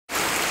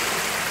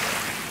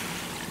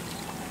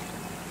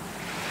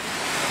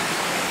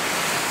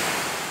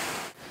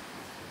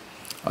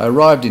I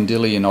arrived in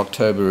Dili in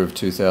October of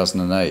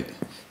 2008.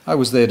 I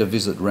was there to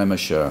visit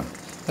Remexio.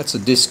 That's a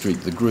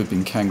district the group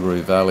in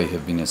Kangaroo Valley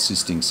have been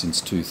assisting since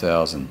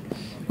 2000.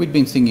 We'd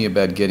been thinking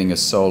about getting a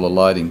solar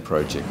lighting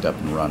project up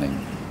and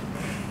running.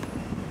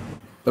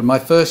 But my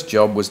first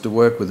job was to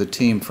work with a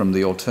team from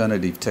the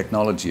Alternative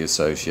Technology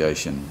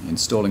Association,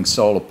 installing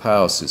solar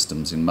power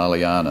systems in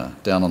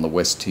Maliana, down on the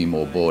West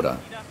Timor border.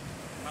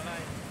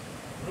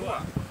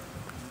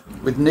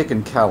 With Nick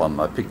and Callum,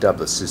 I picked up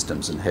the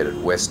systems and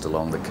headed west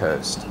along the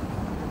coast.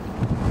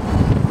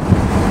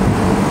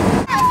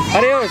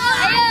 Adios!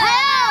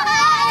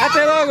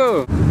 Hasta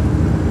luego!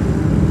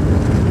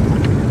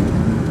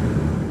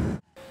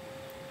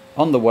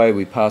 On the way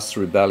we passed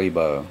through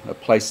Balibo, a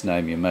place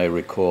name you may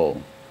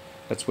recall.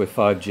 That's where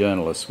 5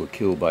 journalists were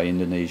killed by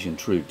Indonesian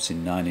troops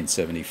in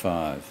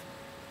 1975.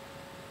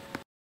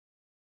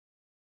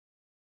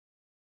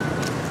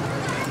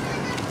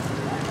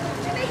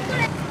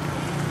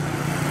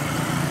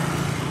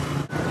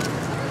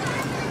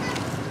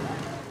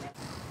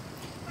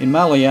 In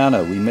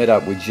Maliana we met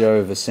up with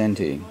Joe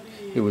Vicente,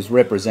 who was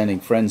representing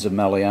Friends of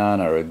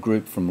Maliana, a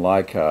group from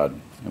Leichhardt,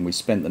 and we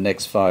spent the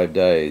next 5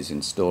 days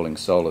installing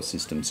solar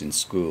systems in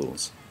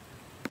schools.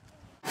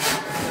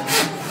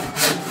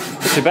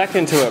 Put your back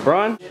into it,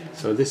 Brian.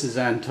 So this is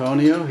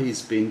Antonio.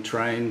 He's been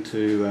trained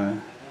to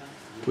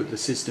put the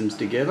systems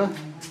together.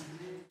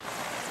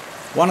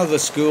 One of the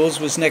schools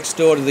was next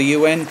door to the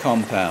UN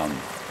compound.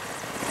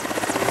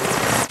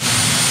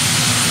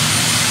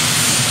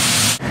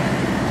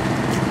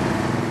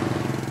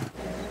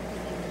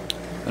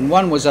 And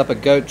one was up a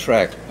goat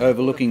track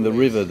overlooking the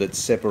river that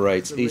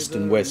separates East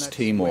and West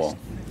Timor.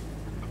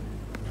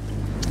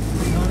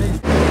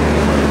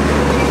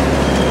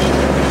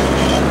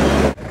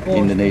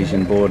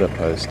 Indonesian border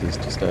post is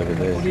just over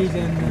there.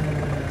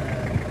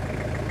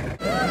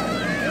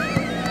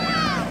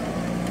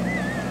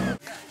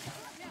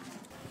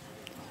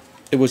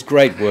 It was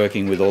great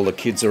working with all the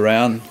kids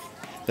around.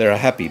 They're a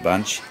happy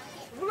bunch.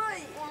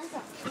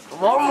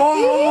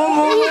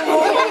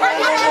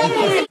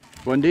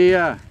 Buen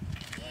dia.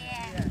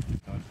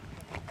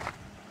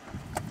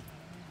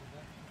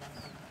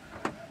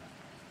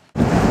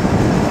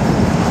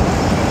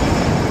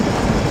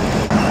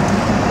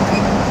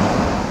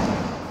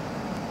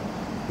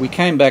 We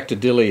came back to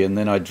Dili and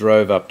then I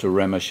drove up to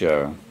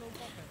Remexio.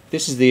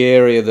 This is the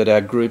area that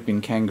our group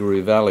in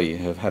Kangaroo Valley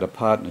have had a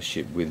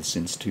partnership with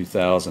since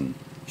 2000,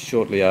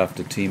 shortly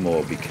after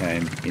Timor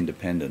became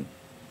independent.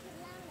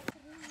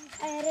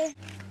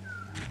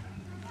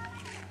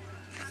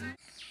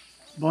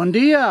 Bon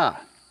dia!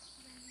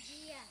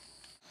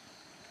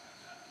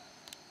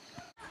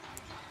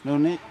 No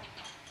need.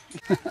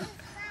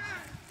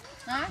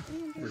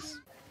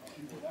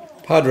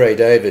 Padre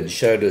David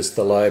showed us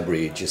the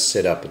library just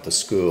set up at the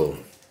school.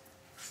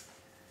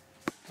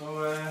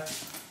 So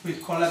we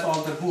collect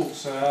all the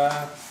books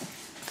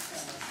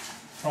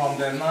from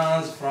the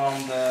nuns,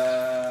 from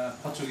the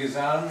Portuguese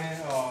army,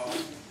 or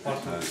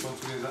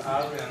Portuguese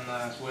army,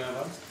 and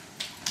whoever.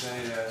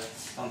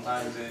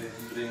 Sometimes they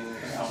bring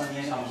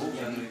some books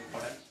and we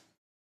collect.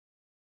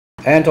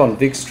 Anton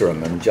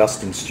Wikström and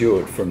Justin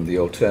Stewart from the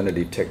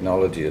Alternative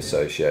Technology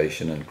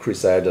Association and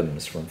Chris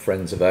Adams from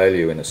Friends of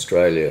ALU in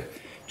Australia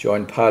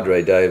joined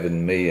Padre David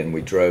and me, and we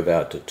drove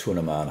out to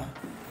Tunamana.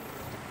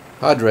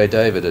 Padre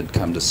David had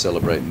come to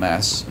celebrate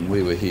Mass, and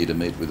we were here to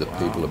meet with the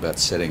people about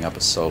setting up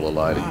a solar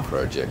lighting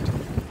project.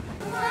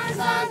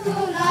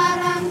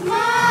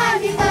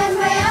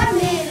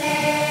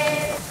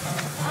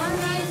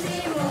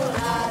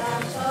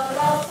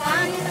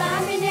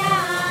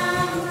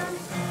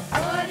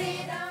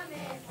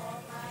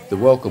 The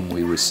welcome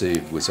we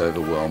received was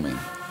overwhelming.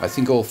 I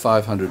think all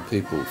 500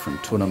 people from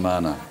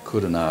Tunamana,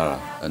 Kudanara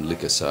and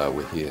Likasar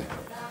were here.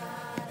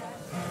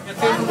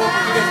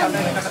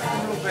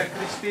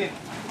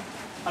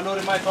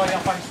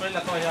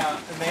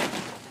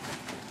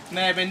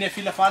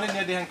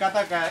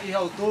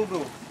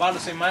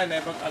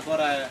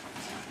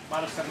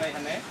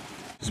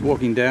 Just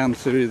walking down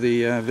through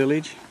the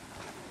village.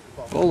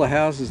 All the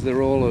houses,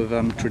 they're all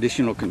of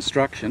traditional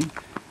construction,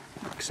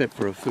 except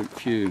for a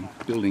few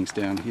buildings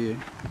down here.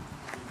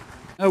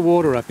 No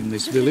water up in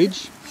this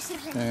village,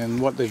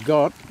 and what they've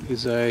got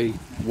is a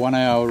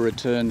 1-hour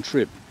return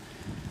trip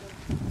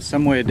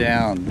somewhere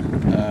down.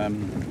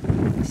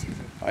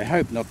 I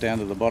hope not down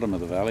to the bottom of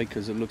the valley,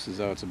 because it looks as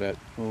though it's about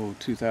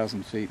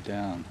 2,000 feet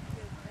down.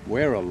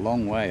 We're a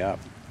long way up.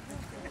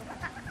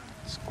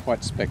 It's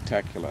quite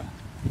spectacular,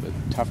 but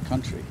tough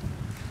country.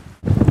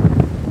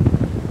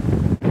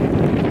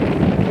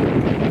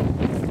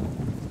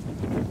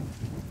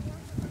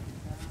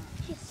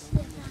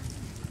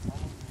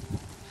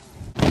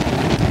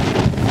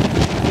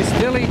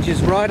 Village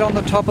is right on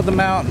the top of the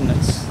mountain.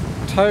 It's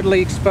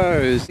totally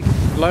exposed.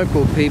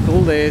 Local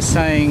people, they're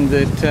saying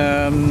that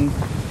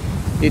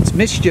it's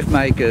mischief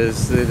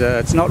makers, that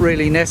it's not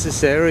really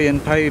necessary, and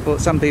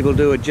some people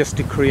do it just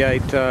to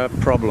create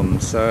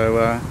problems.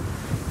 So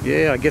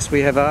yeah, I guess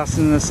we have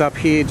arsonists up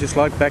here just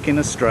like back in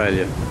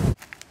Australia.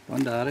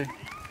 Bondare.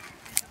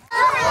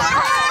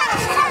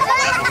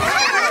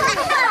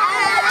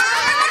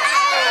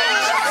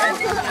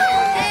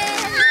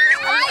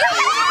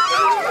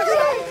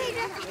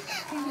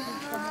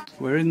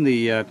 We're in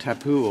the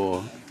tapu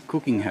or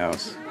cooking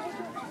house.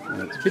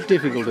 It's a bit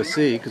difficult to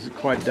see because it's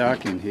quite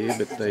dark in here,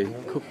 but they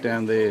cook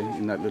down there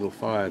in that little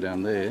fire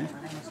down there.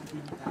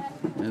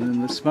 And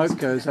then the smoke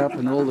goes up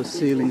and all the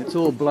ceiling, it's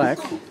all black,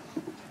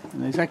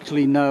 and there's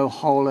actually no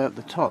hole out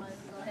the top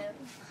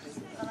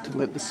to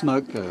let the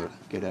smoke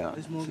get out.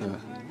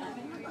 So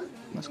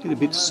must get a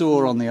bit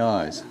sore on the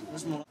eyes.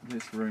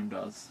 This room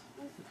does.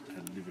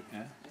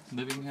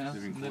 Living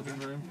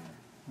room,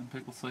 and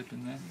people sleep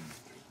in there.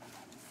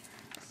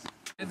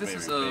 This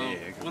is a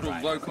little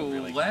local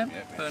lamp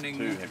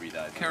burning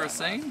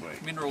kerosene,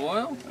 mineral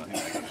oil,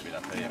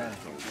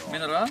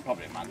 mineral,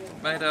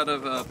 made out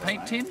of a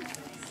paint tin,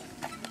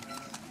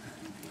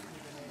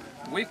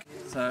 wick.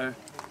 So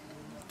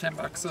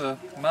 $10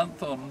 a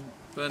month on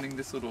burning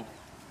this little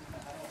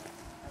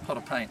pot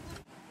of paint.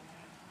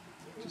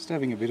 Just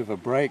having a bit of a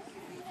break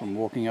from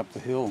walking up the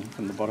hill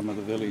from the bottom of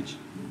the village.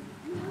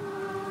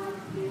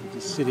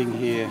 Just sitting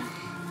here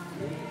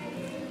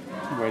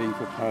waiting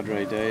for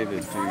Padre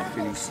David to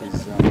finish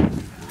his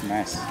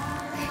mass.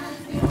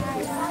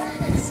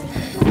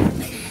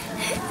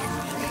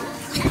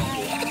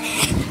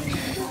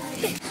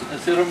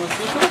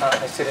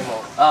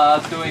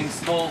 Doing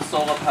small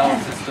solar power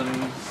system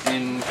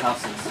in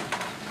castles.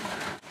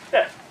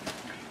 Yeah.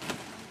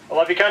 I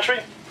love your country.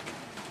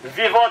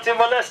 Viva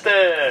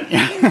Timor-Leste!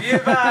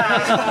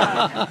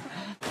 Viva!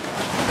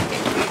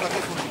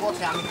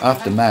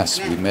 After Mass,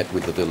 we met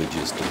with the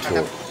villagers to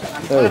talk.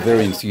 They were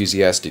very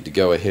enthusiastic to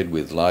go ahead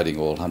with lighting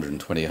all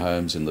 120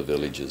 homes in the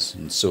villages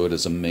and saw it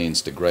as a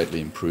means to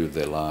greatly improve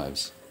their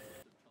lives.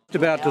 Just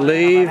about to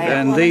leave,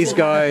 and these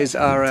guys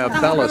are our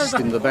ballast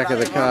in the back of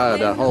the car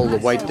to hold the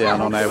weight down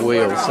on our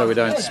wheels so we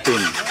don't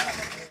spin.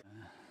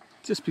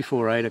 Just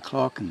before 8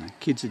 o'clock and the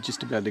kids are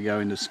just about to go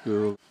into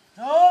school.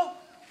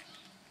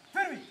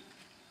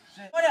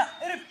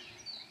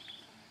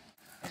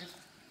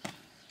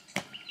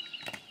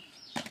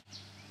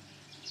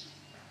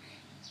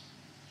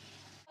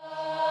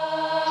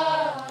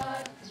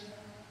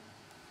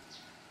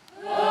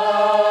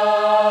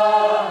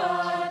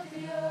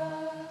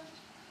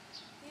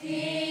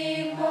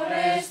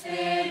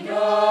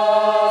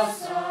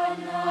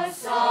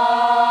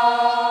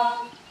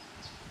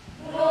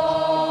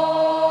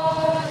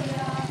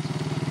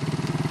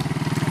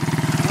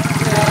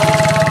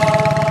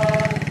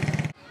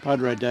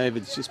 Padre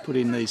David's just put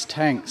in these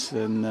tanks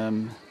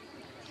and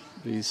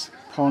these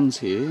ponds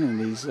here,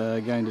 and he's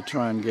going to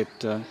try and get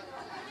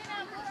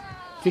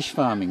fish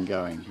farming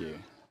going here.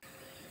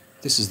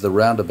 This is the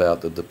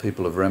roundabout that the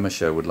people of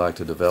Remexio would like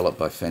to develop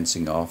by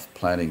fencing off,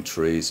 planting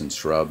trees and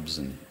shrubs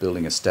and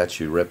building a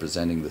statue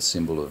representing the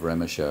symbol of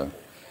Remexio.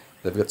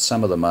 They've got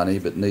some of the money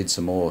but need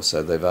some more,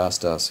 so they've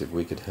asked us if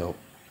we could help.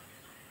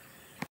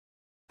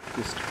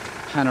 Just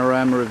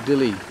panorama of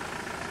Dili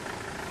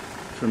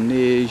from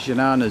near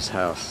Janana's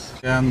house.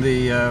 Down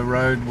the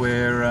road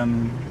where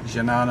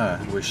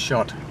Janana was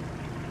shot.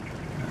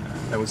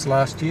 That was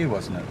last year,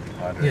 wasn't it,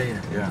 Padre?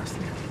 Yeah. Last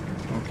year.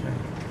 Okay.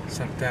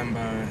 September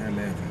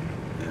 11.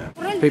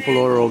 Yeah. People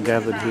are all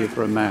gathered here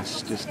for a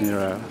mass just near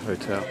our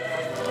hotel.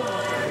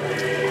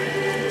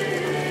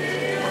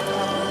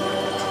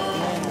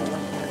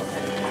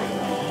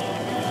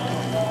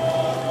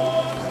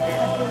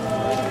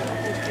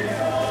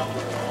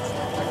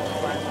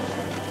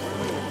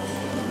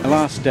 The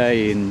last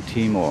day in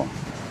Timor.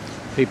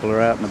 People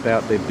are out and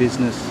about their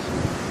business,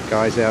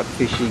 guys out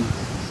fishing,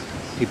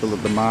 people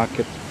at the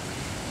market.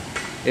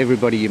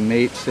 Everybody you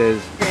meet says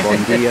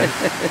bon dia.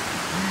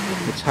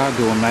 It's hard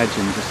to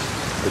imagine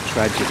just the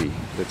tragedy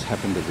that's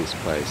happened to this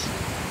place.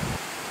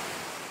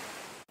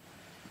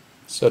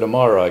 So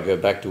tomorrow I go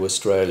back to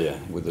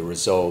Australia with the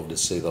resolve to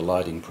see the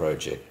lighting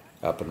project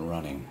up and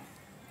running.